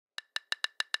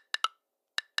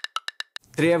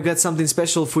Today I've got something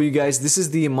special for you guys. This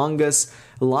is the Among Us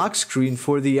lock screen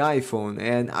for the iPhone,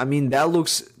 and I mean that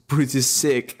looks pretty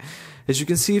sick. As you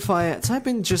can see, if I type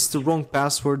in just the wrong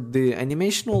password, the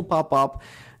animation will pop up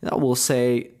that will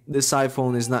say this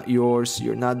iPhone is not yours,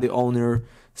 you're not the owner,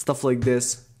 stuff like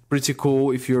this. Pretty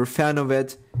cool. If you're a fan of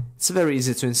it, it's very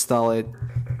easy to install it.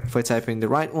 If I type in the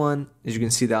right one, as you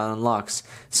can see, that unlocks.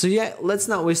 So yeah, let's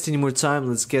not waste any more time.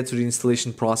 Let's get to the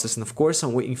installation process. And of course,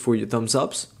 I'm waiting for your thumbs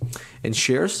ups and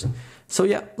shares. So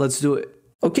yeah, let's do it.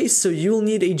 Okay, so you'll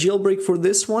need a jailbreak for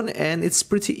this one, and it's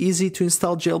pretty easy to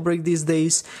install jailbreak these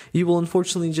days. You will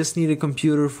unfortunately just need a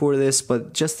computer for this,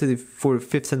 but just for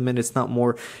 15 minutes, not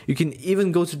more. You can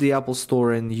even go to the Apple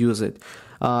Store and use it.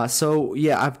 So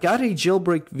yeah, I've got a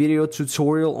jailbreak video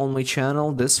tutorial on my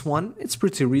channel. This one, it's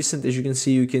pretty recent. As you can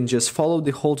see, you can just follow the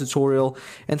whole tutorial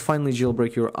and finally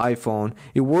jailbreak your iPhone.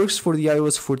 It works for the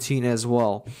iOS 14 as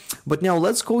well. But now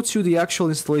let's go to the actual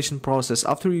installation process.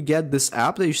 After you get this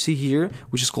app that you see here,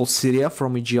 which is called Cydia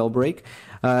from a jailbreak,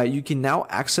 you can now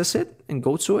access it and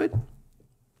go to it.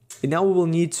 And now we will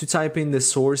need to type in the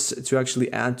source to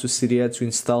actually add to Cydia to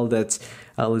install that,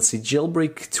 let's see,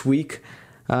 jailbreak tweak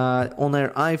on our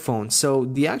iPhone. So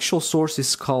the actual source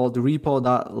is called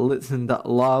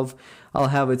repo.litten.love. I'll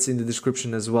have it in the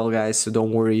description as well, guys, so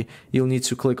don't worry. You'll need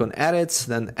to click on edit,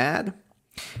 then add,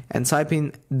 and type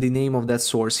in the name of that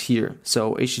source here.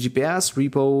 So https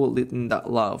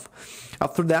repo.litten.love.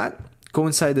 After that, go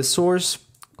inside the source,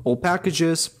 all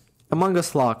packages, Among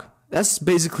Us lock. That's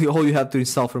basically all you have to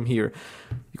install from here.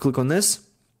 You click on this,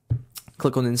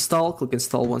 click on install, click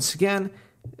install once again.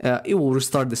 It will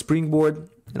restart the springboard,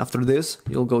 and after this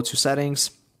you'll go to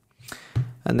settings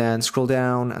and then scroll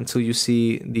down until you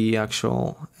see the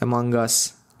actual Among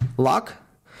Us lock.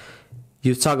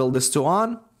 You toggle this to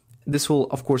on. This will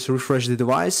of course refresh the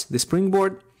device, the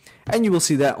springboard, and you will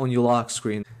see that on your lock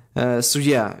screen. So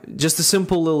yeah, just a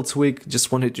simple little tweak,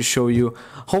 just wanted to show you.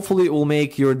 Hopefully it will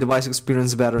make your device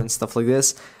experience better and stuff like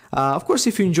this. Of course,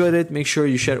 if you enjoyed it, make sure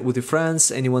you share it with your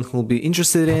friends, anyone who will be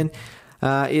interested in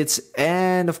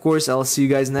and of course I'll see you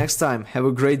guys next time. Have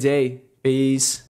a great day. Peace.